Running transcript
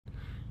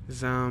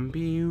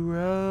Zombie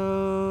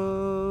roads,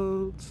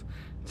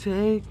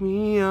 take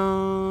me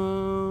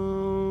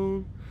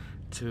on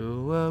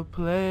to a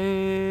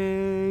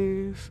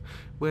place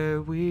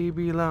where we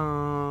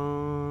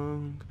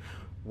belong,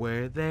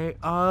 where they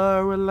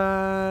are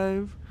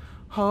alive,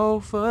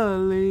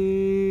 hopefully,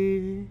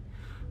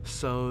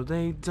 so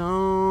they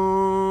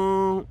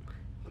don't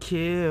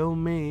kill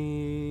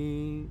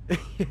me.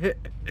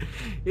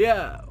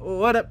 Yeah,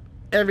 what up,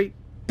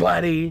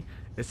 everybody?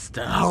 It's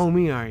the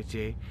homie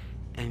RJ,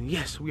 and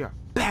yes, we are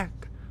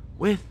back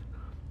with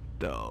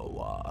The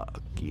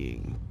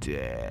Walking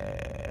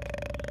Dead.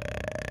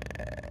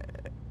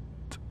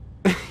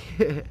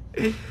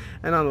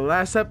 And on the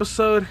last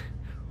episode,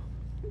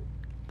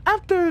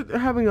 after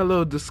having a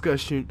little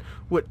discussion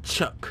with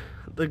Chuck,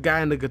 the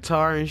guy in the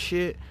guitar and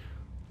shit,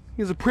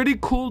 he's a pretty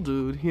cool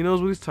dude. He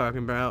knows what he's talking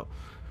about.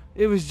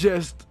 It was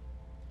just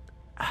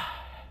the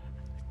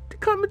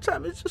coming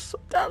time is just so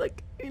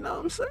delicate, you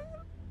know what I'm saying?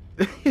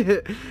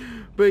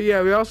 But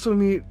yeah, we also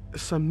meet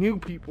some new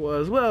people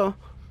as well.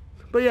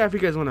 But yeah, if you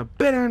guys want a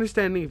better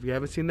understanding, if you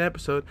haven't seen the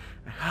episode,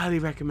 I highly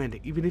recommend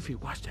it. Even if you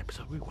watched the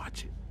episode,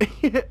 rewatch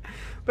it.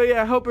 But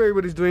yeah, I hope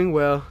everybody's doing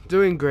well,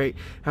 doing great,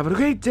 having a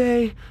great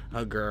day,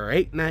 a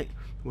great night.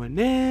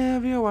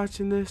 Whenever you're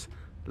watching this,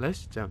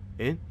 let's jump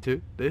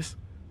into this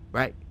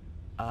right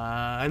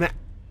now.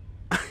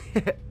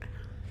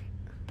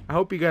 I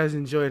hope you guys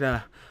enjoyed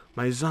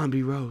my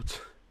Zombie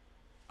Roads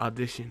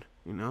audition,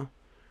 you know?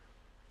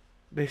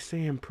 They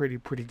say I'm pretty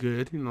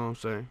good, you know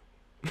what I'm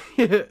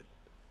saying?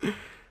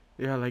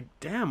 Yeah, like,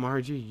 damn,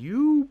 RG,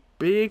 you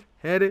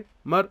big-headed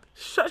mother,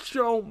 shut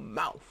your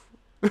mouth.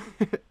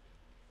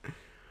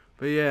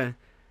 But yeah,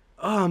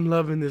 oh, I'm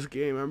loving this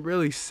game. I'm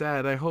really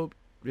sad. I hope,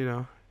 you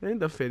know, they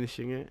end up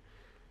finishing it.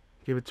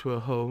 Give it to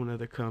a whole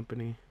nother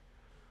company.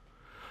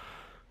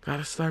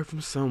 Gotta start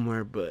from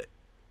somewhere, but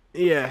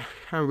yeah,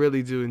 I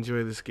really do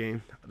enjoy this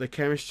game. The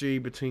chemistry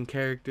between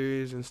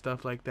characters and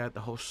stuff like that,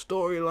 the whole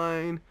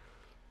storyline.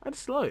 I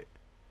just love it.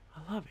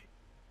 I love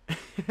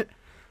it.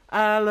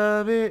 I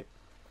love it.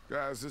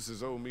 Guys, this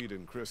is Omid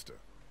and Krista.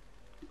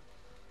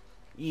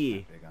 Yeah.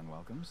 Big on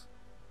welcomes.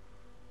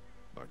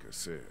 Like I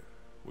said,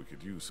 we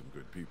could use some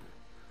good people.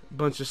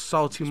 Bunch of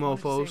salty Just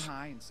wanted to mofos. say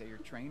hi and say your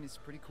train is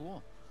pretty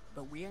cool.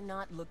 But we're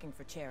not looking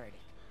for charity.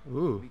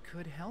 Ooh. We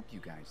could help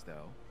you guys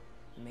though.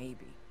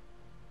 Maybe.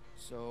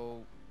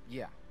 So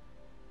yeah.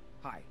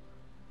 Hi.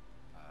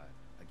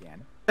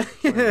 Again.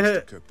 Plan is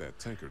to cut that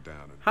tanker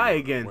down and Hi be on our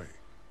again. way.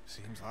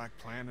 Seems like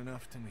plan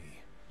enough to me.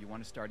 You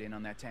want to start in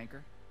on that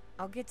tanker?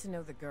 I'll get to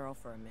know the girl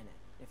for a minute,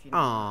 if you don't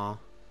Aw. mind.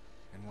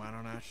 And why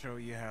don't I show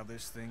you how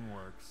this thing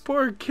works?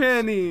 Poor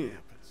Kenny. Something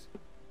happens.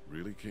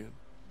 Really, Ken?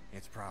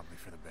 It's probably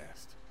for the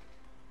best.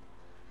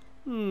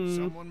 Hmm.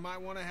 Someone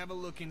might want to have a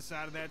look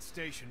inside of that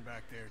station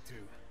back there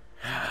too.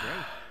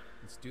 Great.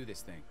 Let's do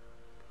this thing.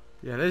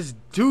 Yeah, let's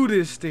do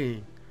this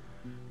thing.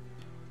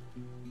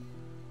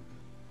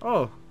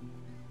 Oh.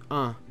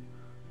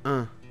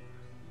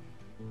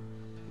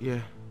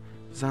 Yeah.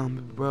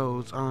 Zombie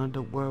roads on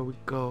the world we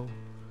go.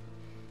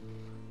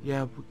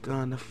 Yeah, we're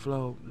gonna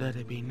flow, let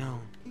it be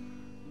known.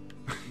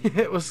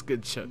 It was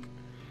good, Chuck.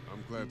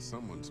 I'm glad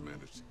someone's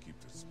managed to keep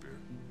the spirit.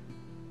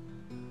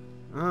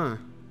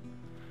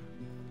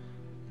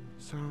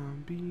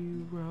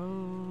 Zombie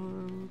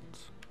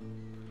roads.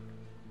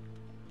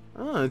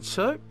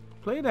 Chuck,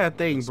 play that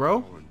thing,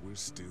 bro. And we're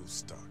still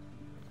stuck.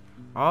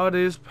 All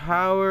this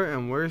power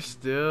and we're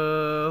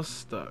still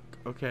stuck.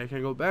 Okay, I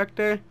can go back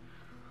there.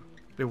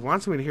 They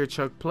want me to hear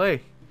Chuck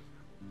play,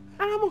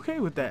 and I'm okay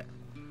with that.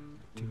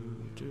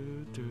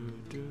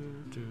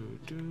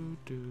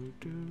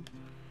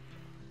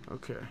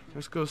 Okay,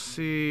 let's go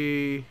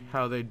see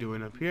how they're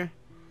doing up here.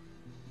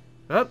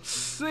 Up,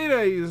 see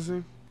that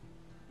easy.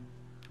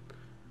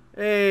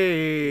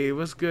 Hey,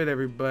 what's good,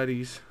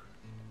 everybody's?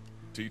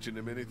 Teaching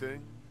him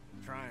anything?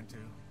 Trying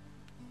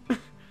to.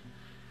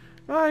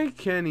 Hi,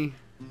 Kenny.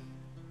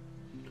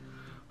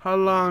 How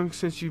long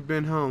since you've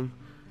been home?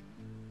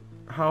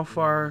 How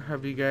far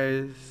have you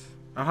guys...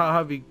 How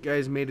have you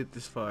guys made it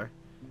this far?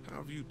 How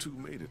have you two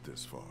made it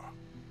this far?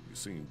 You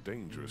seem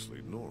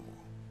dangerously normal.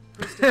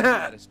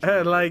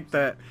 I like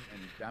that.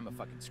 And I'm a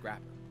fucking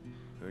scrapper.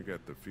 I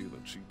got the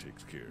feeling she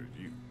takes care of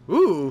you.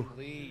 Ooh.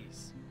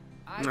 Please.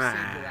 I've saved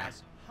your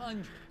ass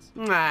hundreds.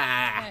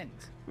 Nah.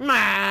 Tens.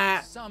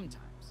 Nah.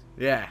 Sometimes.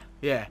 Yeah.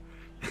 Yeah,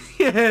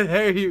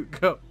 there you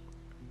go.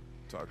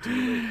 Talk to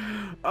you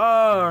later.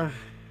 Oh.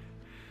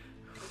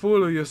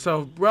 Fool of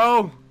yourself,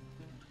 bro.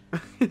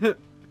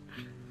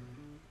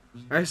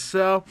 I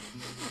sell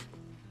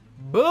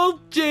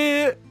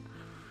bullshit.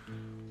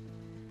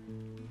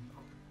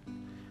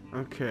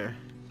 Okay.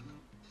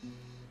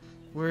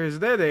 Where is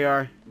there they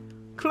are?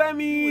 You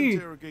Clemmy.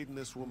 interrogating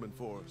this woman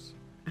for us?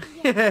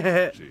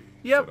 Yeah. Gee,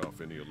 Yep. set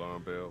off any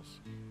alarm bells?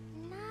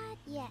 Not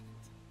yet.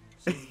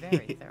 She's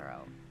very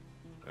thorough.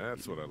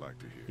 That's what I like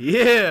to hear.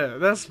 Yeah,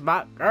 that's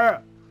my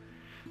girl.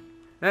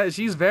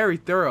 She's very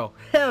thorough.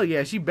 Hell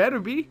yeah, she better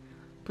be.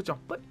 Put your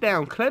foot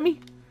down,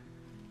 Clemmy.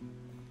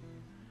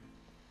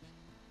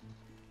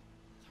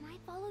 Can I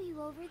follow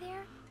you over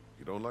there?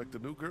 You don't like the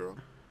new girl?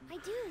 I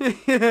do.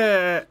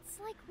 Yeah. It's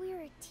like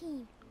we're a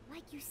team,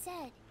 like you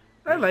said.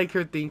 I like her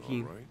All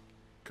thinking. right.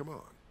 Come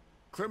on.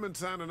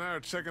 Clementine and I are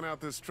checking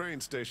out this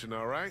train station,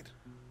 all right?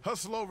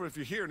 Hustle over if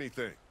you hear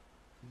anything.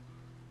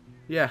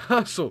 Yeah,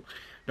 hustle.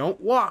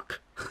 Don't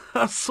walk.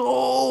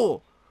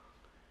 Hustle.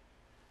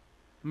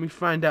 Let me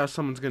find out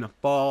someone's gonna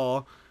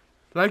fall.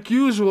 Like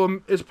usual,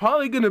 it's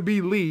probably gonna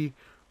be Lee.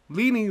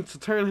 Lee needs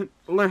to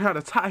learn how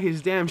to tie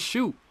his damn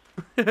shoe.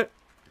 It's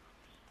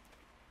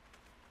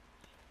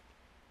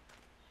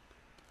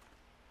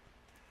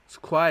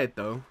quiet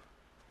though.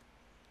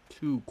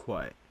 Too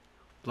quiet.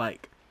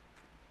 Like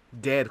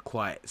dead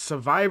quiet.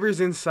 Survivors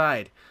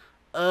inside.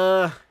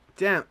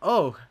 Damn.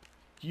 Oh,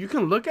 you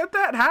can look at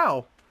that?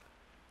 How?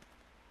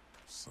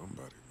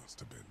 Somebody must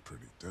have been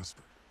pretty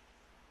desperate.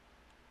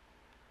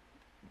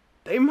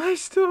 They might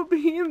still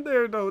be in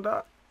there though,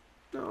 Doc.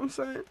 Know what I'm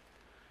saying?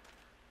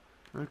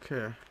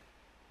 Okay.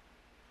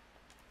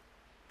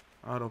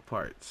 Auto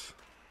parts.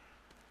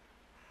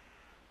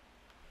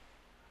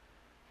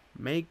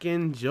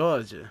 Macon,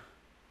 Georgia.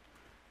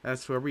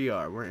 That's where we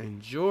are. We're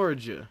in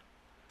Georgia.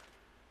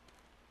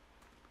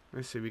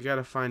 Let's see. We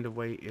gotta find a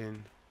way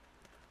in.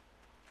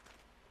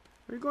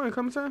 Where you going?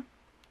 Come time?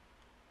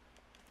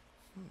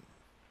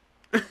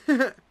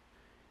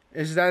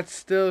 Is that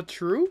still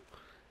true?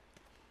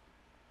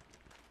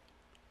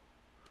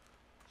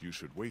 You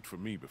should wait for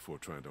me before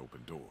trying to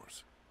open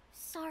doors.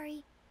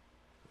 Sorry.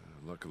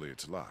 Luckily,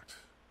 it's locked.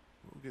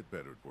 We'll get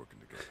better at working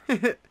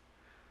together.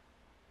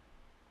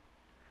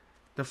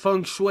 The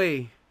feng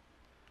shui.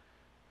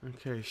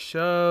 Okay,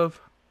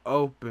 shove,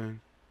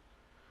 open.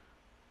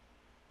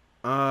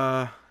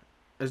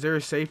 Is there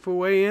a safer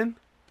way in?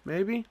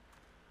 Maybe?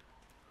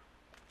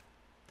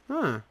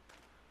 Huh.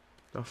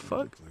 The fuck?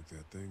 Look like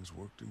that thing's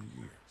worked in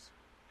years.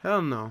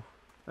 Hell no.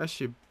 That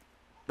shit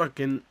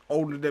fucking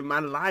older than my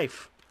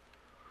life.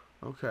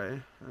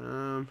 Okay.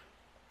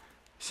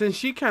 Since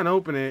she can't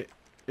open it,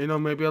 you know,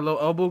 maybe a little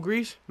elbow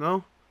grease?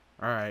 No?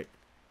 Alright.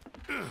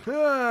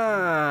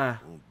 Ah.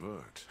 Won't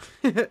budge.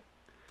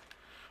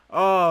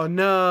 Oh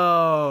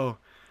no.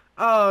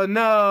 Oh It's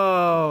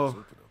no. open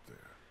up there.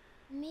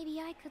 Maybe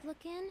I could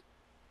look in?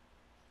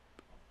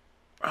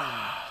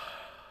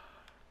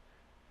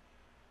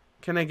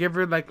 Can I give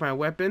her like my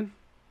weapon?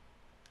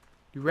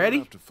 You We'll ready?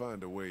 have to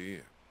find a way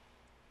in.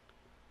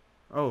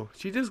 Oh,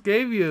 she just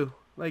gave you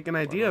like an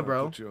Why idea, don't I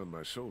bro. put you on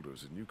my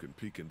shoulders and you can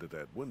peek into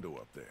that window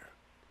up there.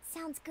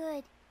 Sounds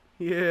good.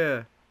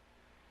 Yeah.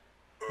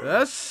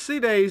 Let's see,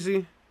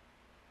 Daisy.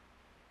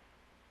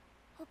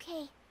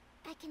 Okay,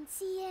 I can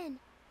see in.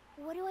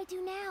 What do I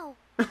do now?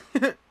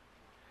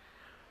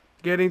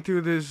 Getting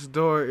through this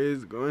door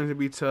is going to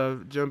be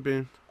tough. Jump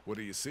in. What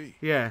do you see?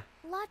 Yeah.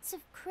 Lots of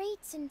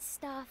crates and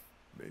stuff.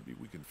 Maybe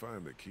we can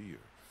find the key or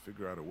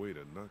figure out a way to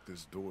knock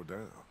this door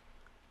down.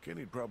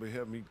 Kenny'd probably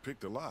have me pick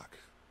the lock,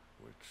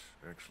 which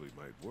actually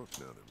might work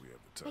now that we have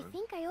the I time.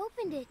 think I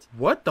opened it.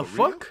 What the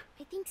For real? fuck?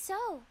 I think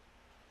so.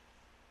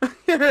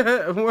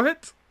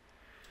 What?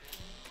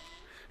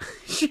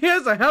 She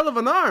has a hell of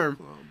an arm.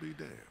 Well, I'll be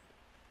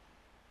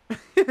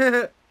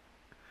damned.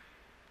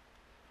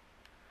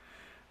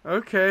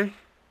 Okay.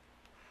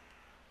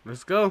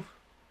 Let's go.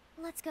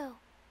 Let's go.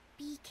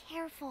 Be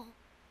careful.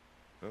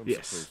 I'm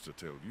Yes. supposed to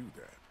tell you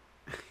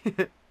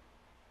that.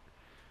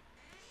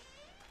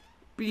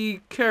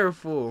 Be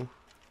careful.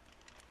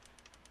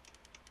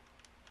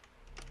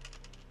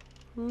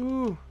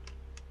 Ooh.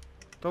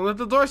 Don't let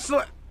the door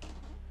slip.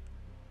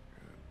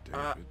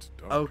 Damn, it's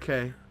dark.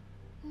 Okay.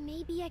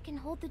 Maybe I can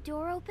hold the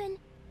door open?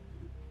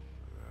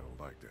 I don't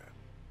like that.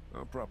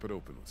 I'll prop it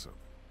open with something.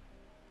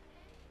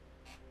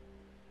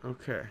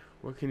 Okay.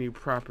 What can you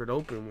prop it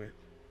open with?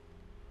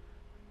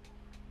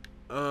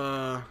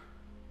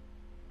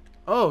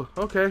 Oh,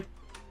 okay.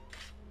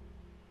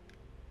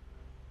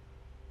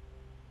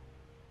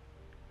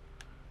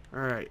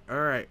 Alright,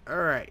 alright,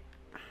 alright.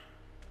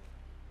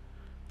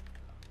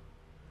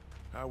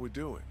 How we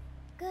doing?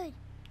 Good.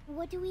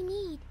 What do we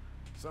need?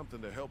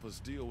 Something to help us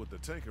deal with the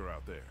tanker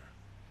out there.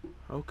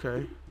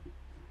 Okay.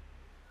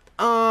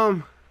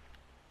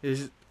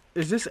 Is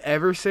this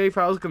ever safe?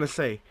 I was gonna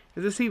say,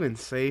 is this even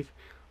safe?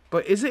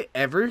 But is it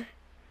ever?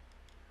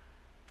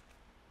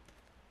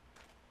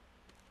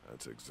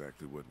 That's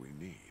exactly what we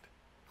need.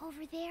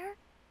 Over there?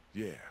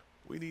 Yeah,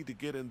 we need to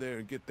get in there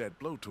and get that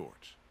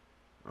blowtorch.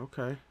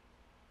 Okay.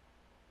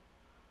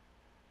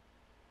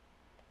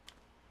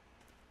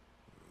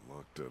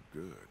 Locked up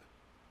good.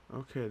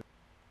 Okay.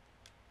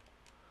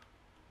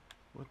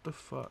 What the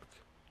fuck?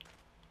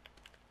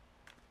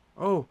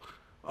 Oh.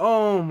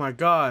 Oh my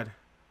god.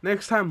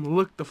 Next time,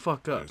 look the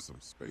fuck up. There's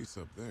some space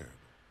up there,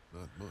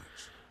 but not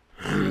much.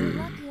 We're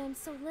lucky I'm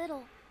so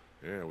little.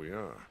 Yeah, we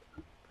are.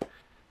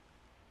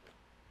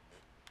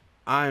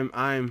 I'm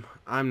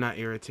not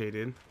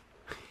irritated.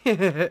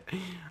 I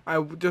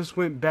just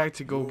went back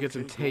to go You get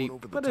some okay going tape,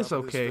 over the but it's top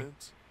of this okay.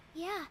 fence?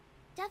 Yeah,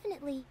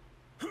 definitely.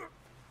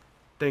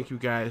 Thank you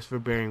guys for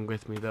bearing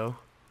with me though.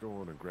 Go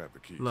on and grab the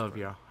keys. Love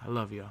Frank. y'all. I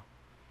love y'all.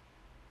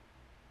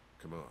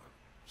 Come on,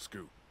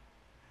 scoot.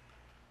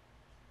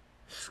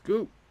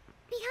 Scoop.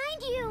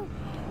 Behind you!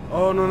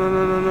 Oh, no, no,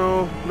 no, no,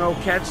 no. No,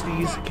 catch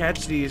these.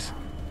 Catch these.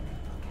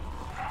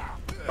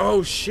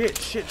 Oh, shit,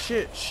 shit,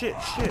 shit, shit,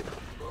 shit.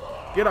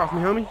 Get off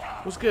me, homie.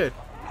 What's good?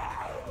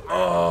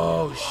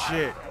 Oh,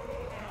 shit.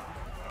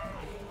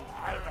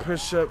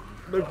 Push up.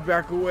 Look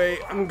back away.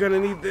 I'm gonna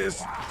need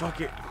this.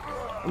 Fuck it.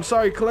 I'm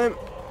sorry, Clem.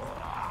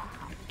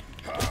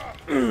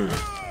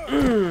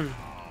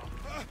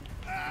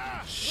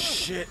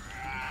 Shit.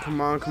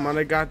 Come on, come on.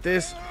 I got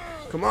this.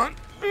 Come on.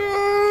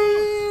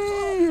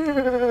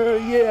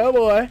 Yeah,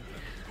 boy.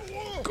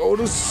 Go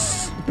to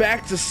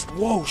back to.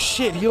 Whoa,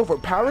 shit. He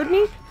overpowered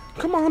me?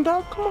 Come on,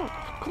 dog. Come on.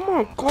 Come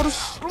on. Go to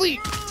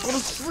sleep. Go to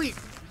sleep.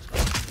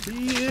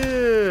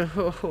 Yeah.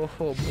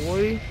 Oh,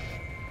 boy.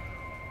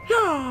 Yeah.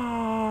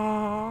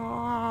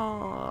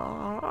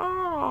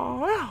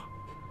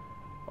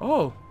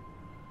 Oh.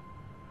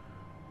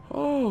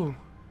 Oh.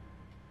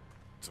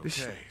 It's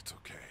okay. It's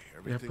okay. Yeah,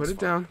 Everything's put it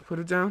fine. down. Put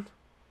it down.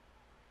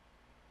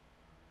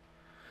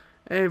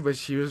 Hey, but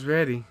she was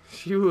ready.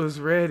 She was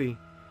ready.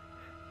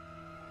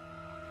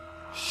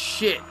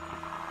 Shit.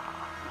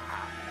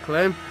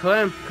 Clem,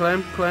 Clem,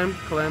 Clem, Clem,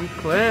 Clem,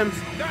 Clem.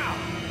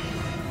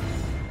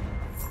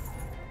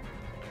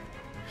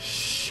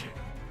 Shit.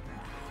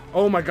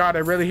 Oh my god, I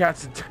really had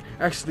to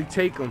actually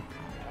take him.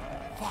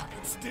 Fuck,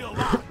 it's still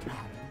locked.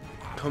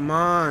 Come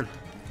on.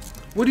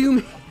 What do you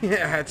mean?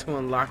 I had to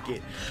unlock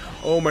it.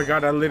 Oh my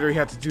god, I literally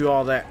had to do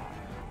all that.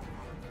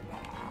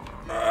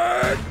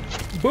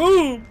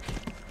 Boom!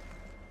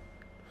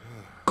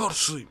 Go to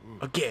sleep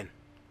again.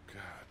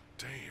 God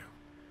damn.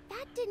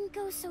 That didn't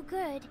go so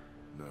good.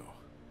 No,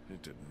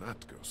 it did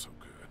not go so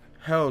good.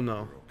 Hell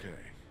no. We're okay.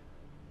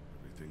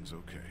 Everything's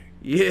okay.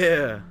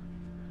 Yeah.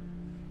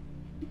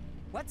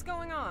 What's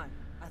going on?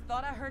 I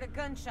thought I heard a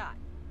gunshot.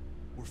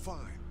 We're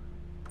fine.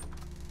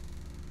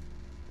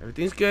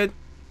 Everything's good.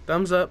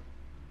 Thumbs up.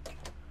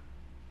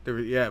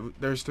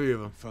 There's 3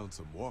 of them. Found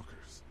some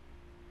walkers.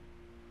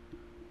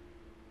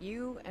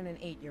 You and an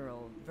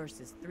 8-year-old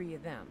versus 3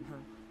 of them, huh?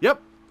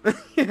 Yep.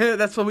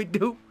 That's what we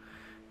do.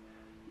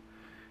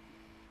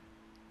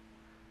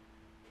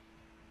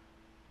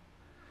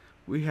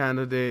 We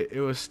handled it. It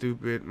was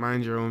stupid.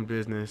 Mind your own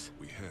business.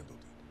 We handled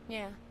it.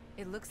 Yeah,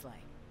 it looks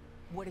like.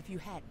 What if you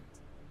hadn't?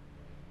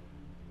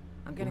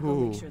 I'm gonna go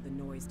Ooh. make sure the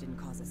noise didn't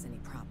cause us any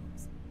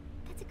problems.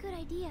 That's a good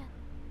idea.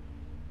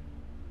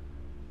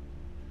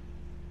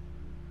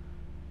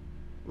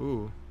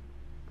 Ooh.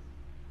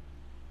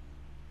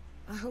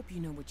 I hope you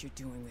know what you're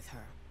doing with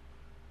her.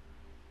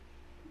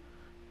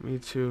 Me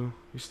too.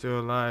 You're still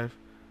alive.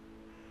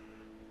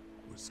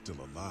 We're still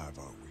alive,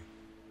 aren't we?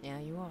 Yeah,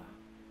 you are.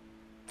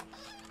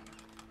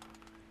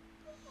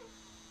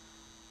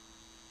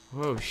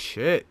 Oh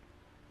shit.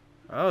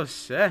 Oh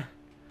shit.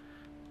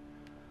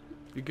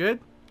 You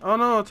good? Oh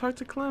no, talk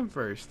to Clem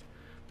first.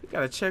 We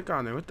gotta check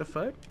on her. What the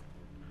fuck?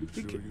 You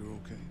sure you're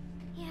okay?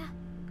 Yeah,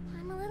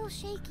 I'm a little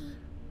shaky.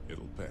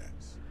 It'll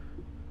pass.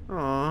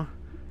 Aw.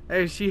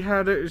 Hey, she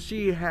had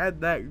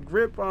that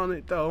grip on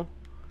it though.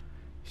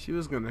 She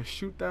was gonna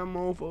shoot that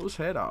mofo's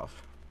head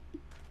off.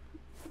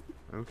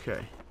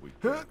 Okay. We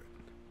got it.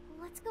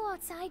 Let's go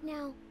outside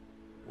now.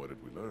 What did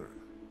we learn?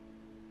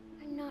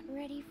 I'm not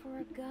ready for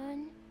a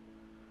gun.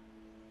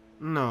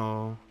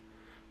 No.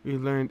 We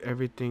learned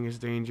everything is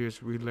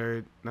dangerous. We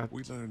learned not.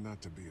 We learned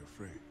not to be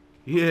afraid.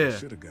 Yeah. They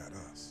should have got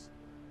us.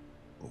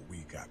 Or we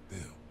got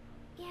them.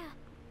 Yeah,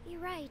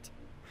 you're right.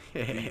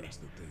 Fear is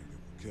the thing that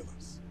will kill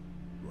us.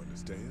 You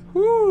understand?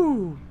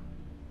 Whoo.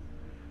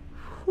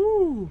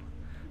 Whoo.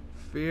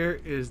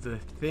 Fear is the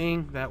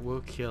thing that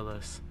will kill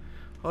us.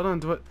 Hold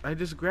on, I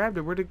just grabbed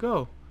it. Where'd it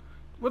go?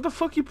 Where the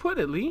fuck you put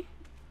it, Lee?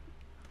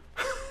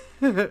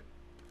 Okay,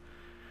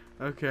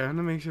 I'm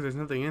gonna make sure there's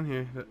nothing in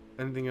here.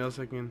 Anything else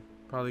I can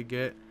probably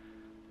get?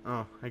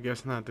 Oh, I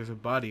guess not. There's a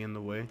body in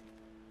the way.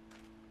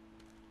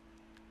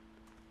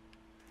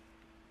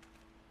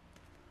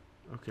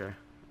 Okay,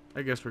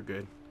 I guess we're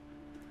good.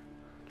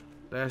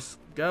 Let's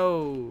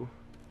go.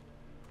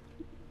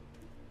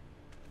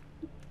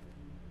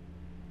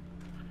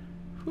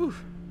 Whew.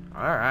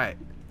 Alright.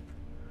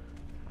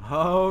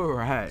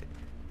 Alright.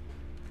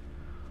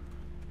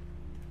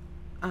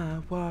 I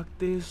walk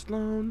this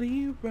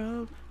lonely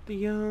road,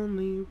 the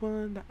only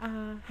one that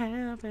I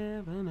have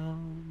ever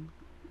known.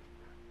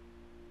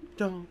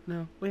 Don't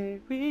know where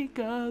it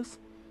goes,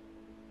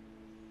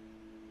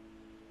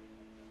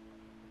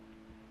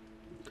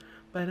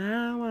 but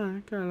I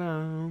walk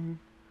alone.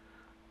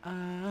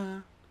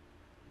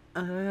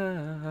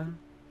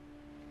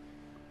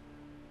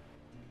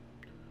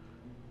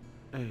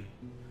 Hey,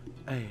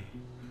 hey,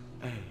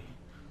 hey,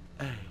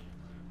 hey,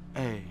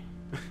 hey.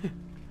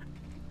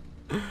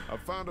 I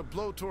found a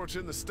blowtorch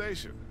in the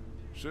station.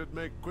 Should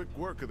make quick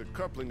work of the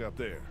coupling up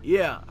there.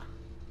 Yeah.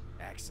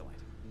 Excellent.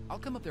 I'll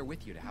come up there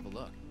with you to have a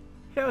look.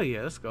 Hell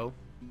yeah, let's go.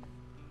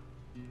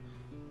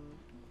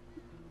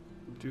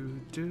 Do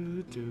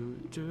do do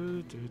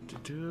do do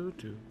do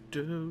do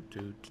do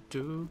do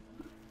do.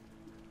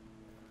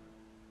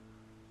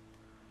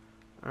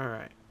 All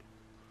right.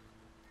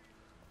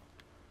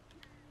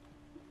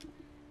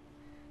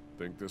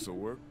 Think this'll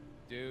work?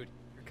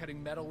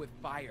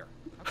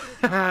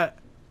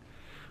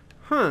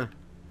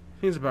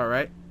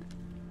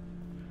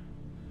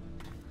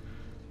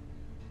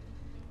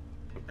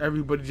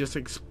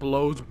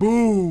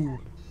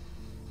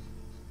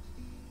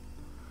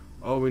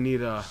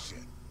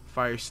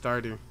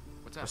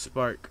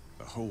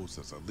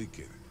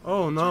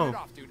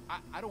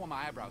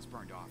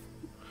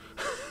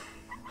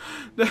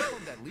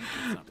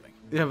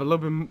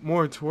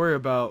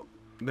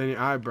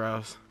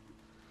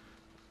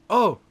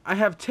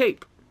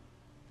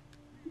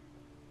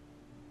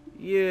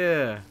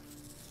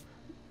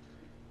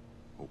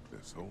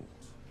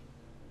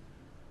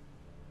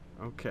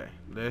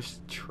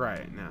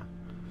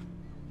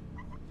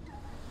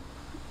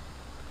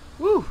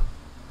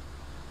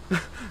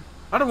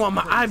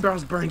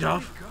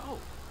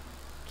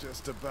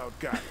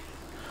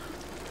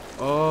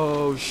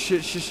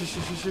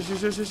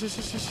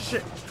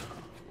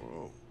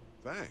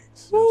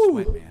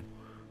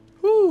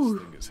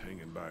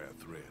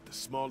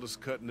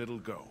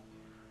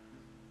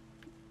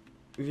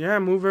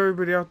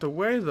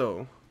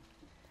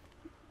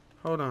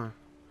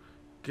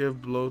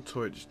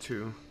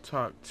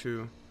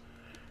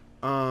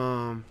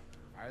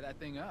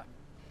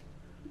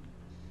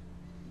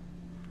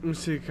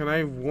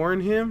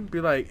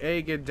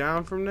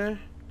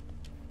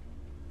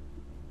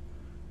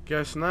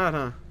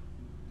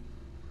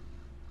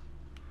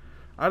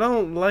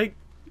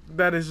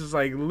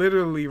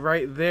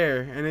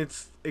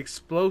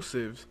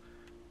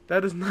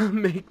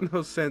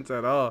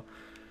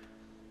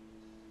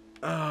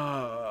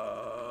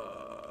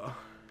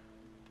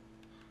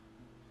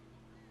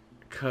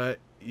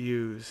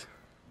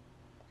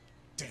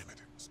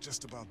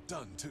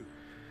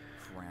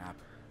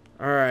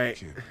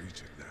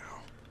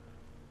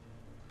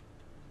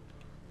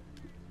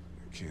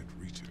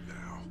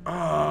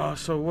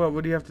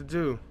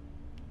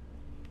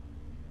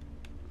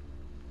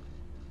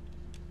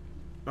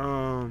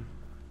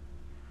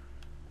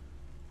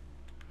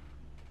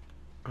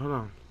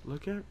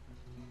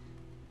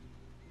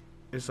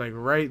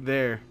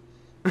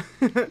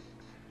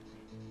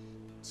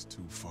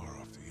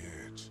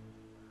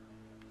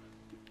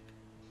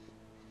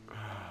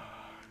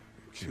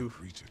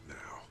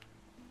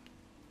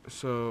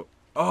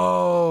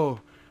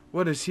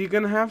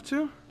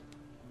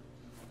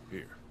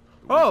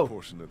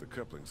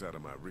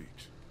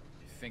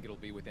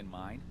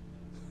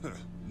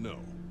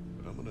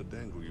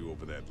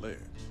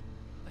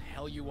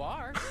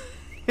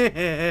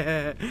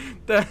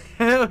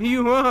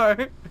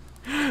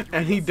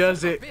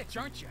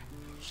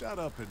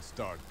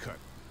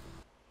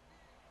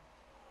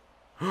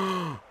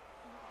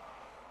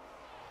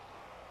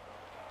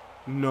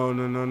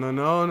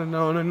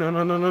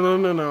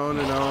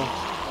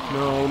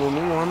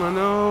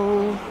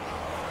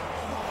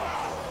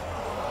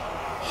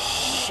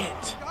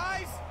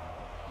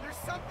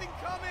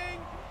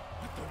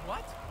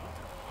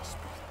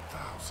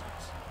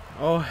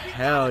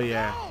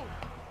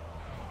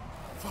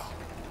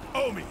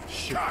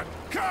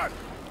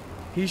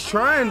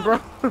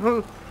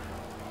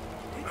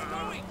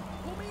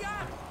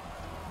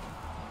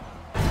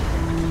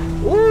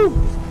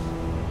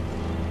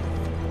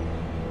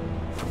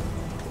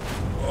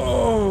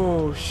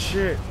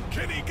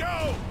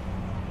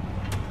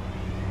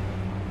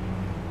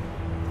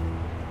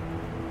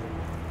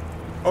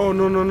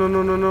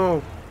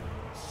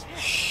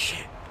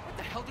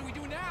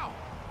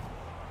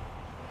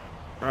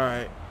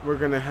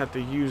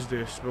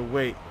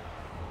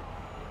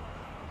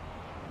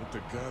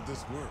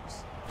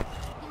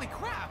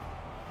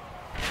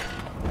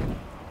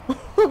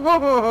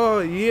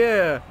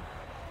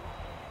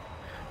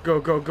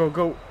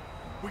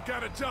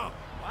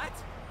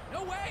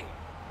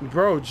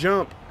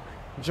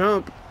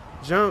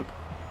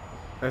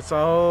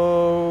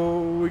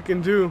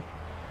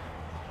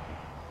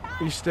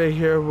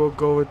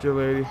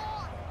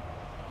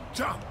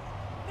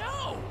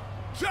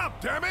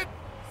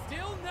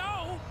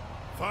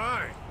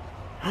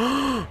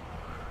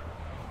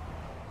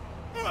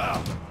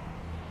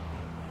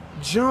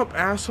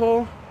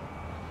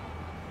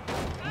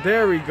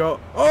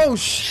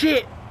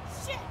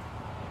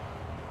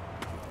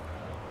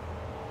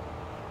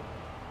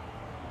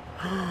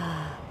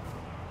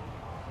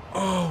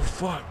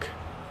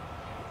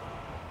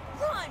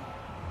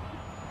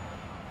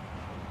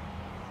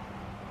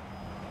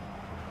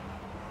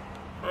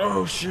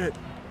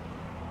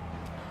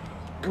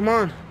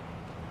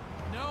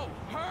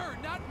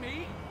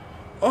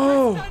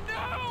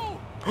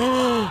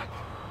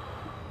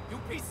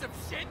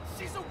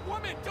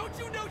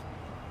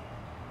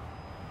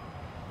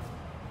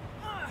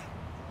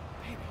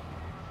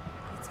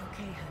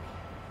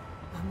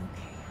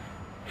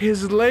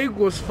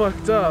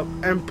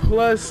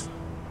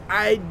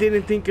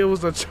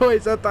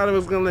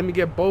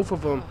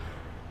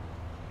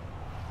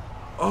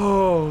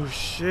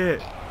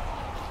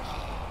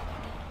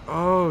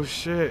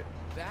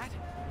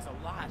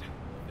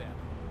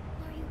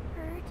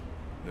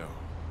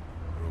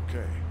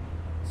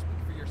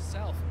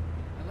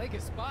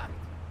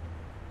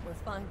 We're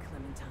fine,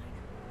 Clementine.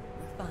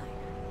 We're fine.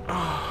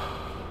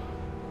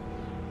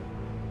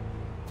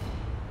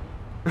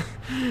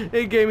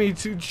 It gave me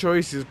two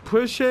choices: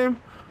 push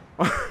him,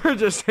 or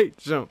just say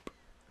jump.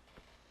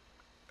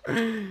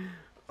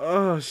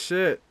 Oh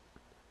shit.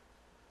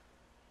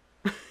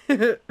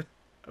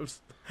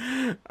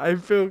 I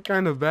feel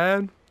kind of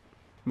bad,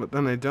 but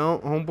then I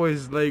don't.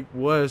 Homeboy's leg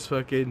was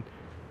fucking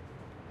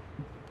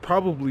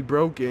probably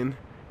broken.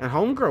 And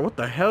homegirl, what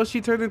the hell?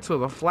 She turned into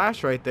the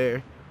Flash right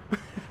there.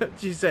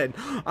 She said,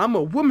 "I'm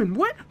a woman."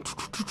 What?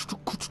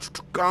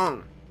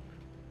 Gone.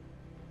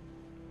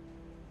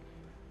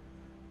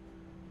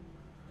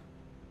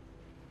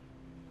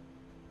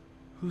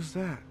 Who's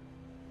that?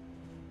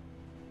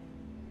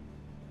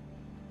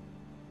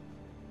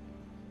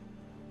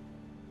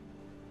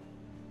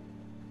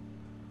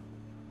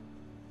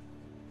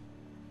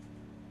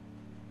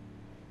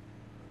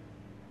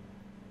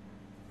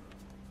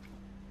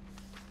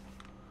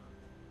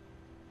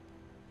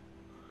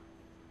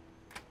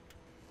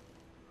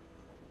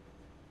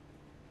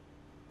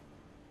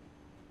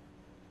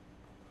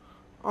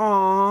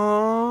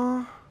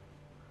 Aww.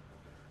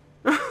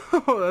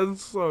 Oh,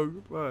 that's so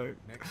like.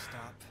 Next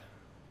stop,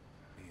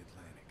 the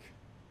Atlantic.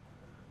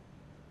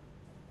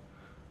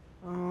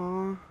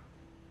 Aww.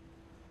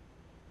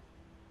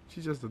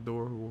 She's just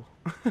adorable.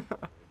 We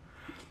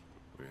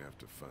have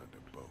to find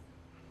a boat.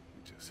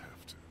 We just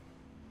have to.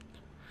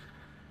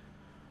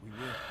 We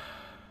will.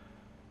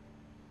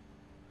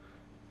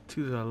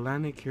 To the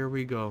Atlantic, here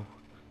we go.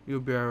 You'll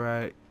be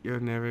alright.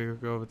 You'll never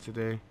go over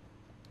today.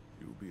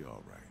 You'll be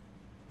all right.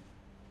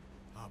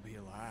 I'll be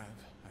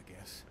alive, I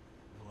guess.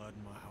 Blood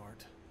in my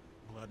heart.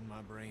 Blood in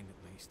my brain, at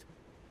least.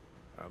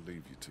 I'll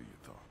leave you to your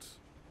thoughts.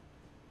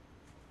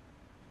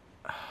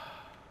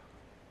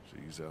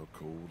 She's out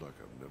cold like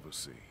I've never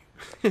seen.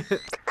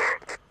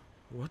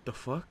 What the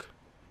fuck?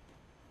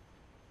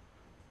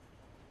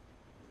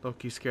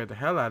 Loki scared the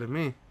hell out of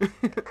me.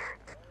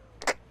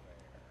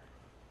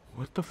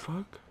 What the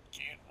fuck?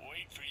 Can't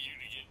wait for you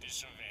to get to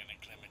Savannah,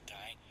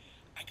 Clementine.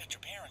 I got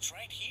your parents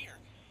right here.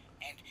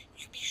 And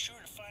you be sure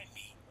to find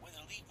me, whether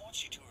Lee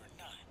wants you to or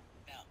not.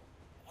 Now,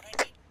 what I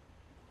need...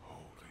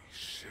 Holy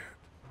shit.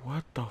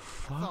 What the I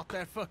thought fuck?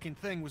 that fucking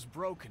thing was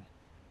broken.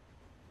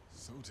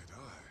 So did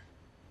I.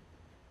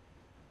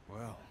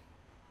 Well,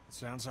 it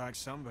sounds like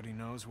somebody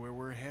knows where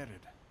we're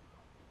headed.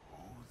 Who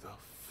the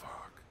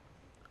fuck?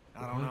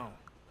 I don't know,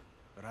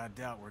 but I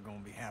doubt we're gonna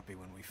be happy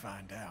when we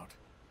find out.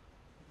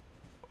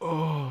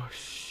 Oh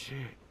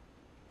shit.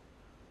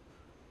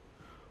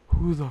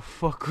 Who the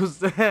fuck was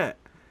that?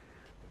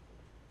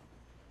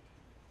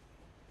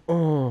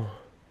 Oh.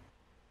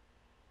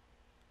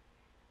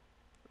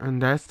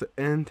 And that's the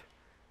end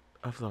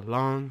of the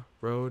long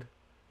road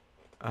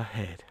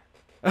ahead.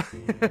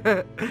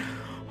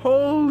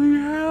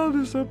 Holy hell,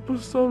 this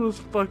episode is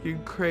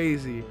fucking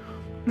crazy.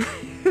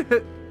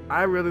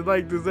 I really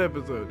like this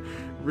episode.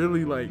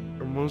 Really like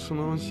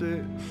emotional and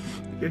shit.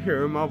 You can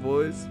hear it in my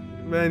voice.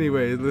 But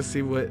anyways, let's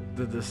see what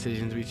the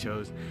decisions we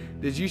chose.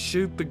 Did you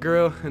shoot the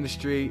girl in the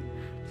street?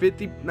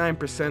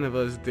 59% of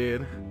us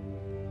did.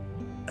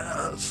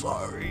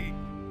 Sorry.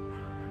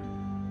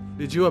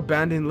 Did you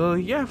abandon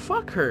Lily? Yeah,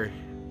 fuck her.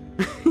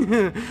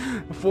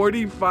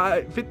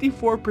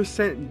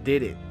 54%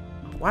 did it.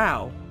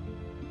 Wow.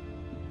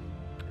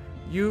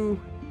 You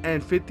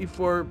and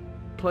 54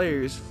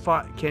 players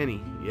fought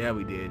Kenny. Yeah,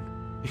 we did.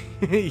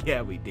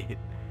 Yeah, we did.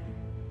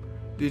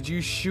 Did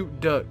you shoot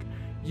Duck?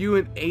 You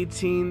and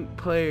 18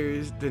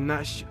 players did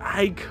not shoot.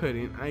 I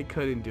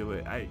couldn't do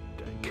it. I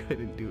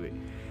couldn't do it.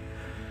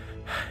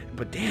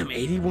 But damn,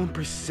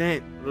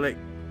 81% like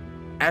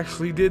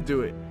actually did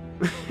do it.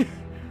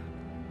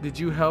 Did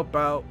you help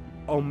out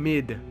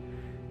Omid?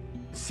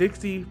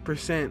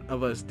 60%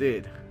 of us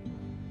did.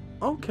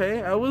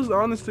 Okay, I was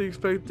honestly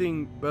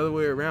expecting the other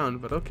way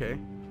around, but okay.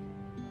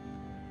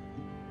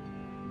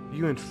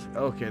 You and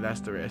okay,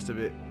 that's the rest of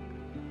it.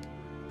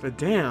 But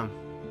damn,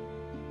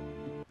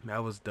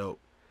 that was dope.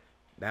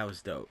 That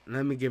was dope.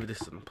 Let me give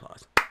this an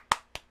applause.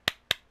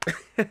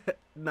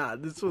 Nah,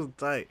 this was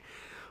tight.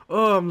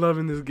 Oh, I'm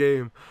loving this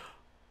game.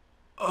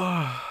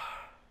 Oh,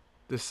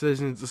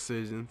 decisions.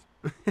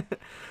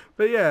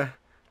 But yeah,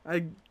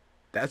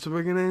 that's what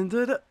we're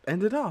gonna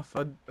end it off.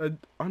 I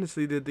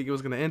honestly didn't think it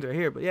was gonna end right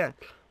here, but yeah.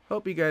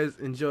 Hope you guys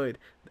enjoyed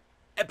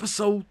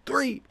episode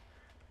 3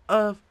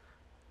 of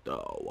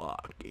The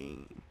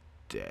Walking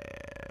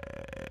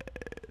Dead.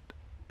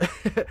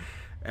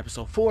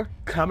 Episode 4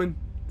 coming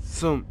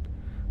soon.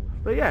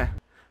 But yeah,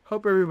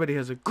 hope everybody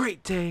has a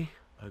great day,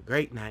 a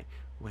great night.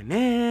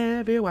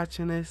 Whenever you're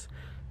watching this,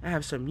 I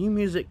have some new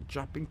music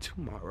dropping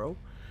tomorrow,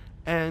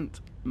 and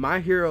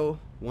My Hero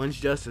One's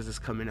Justice is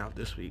coming out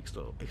this week,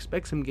 so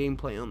expect some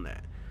gameplay on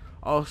that.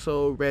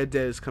 Also, Red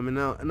Dead is coming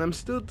out, and I'm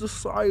still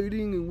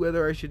deciding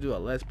whether I should do a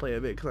Let's Play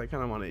of it, because I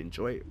kind of want to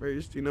enjoy it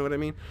first, you know what I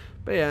mean?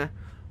 But yeah,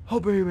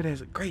 hope everybody has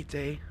a great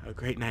day, a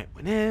great night,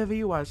 whenever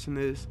you're watching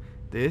this.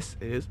 This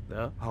is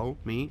the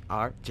homie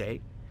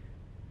RJ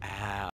out.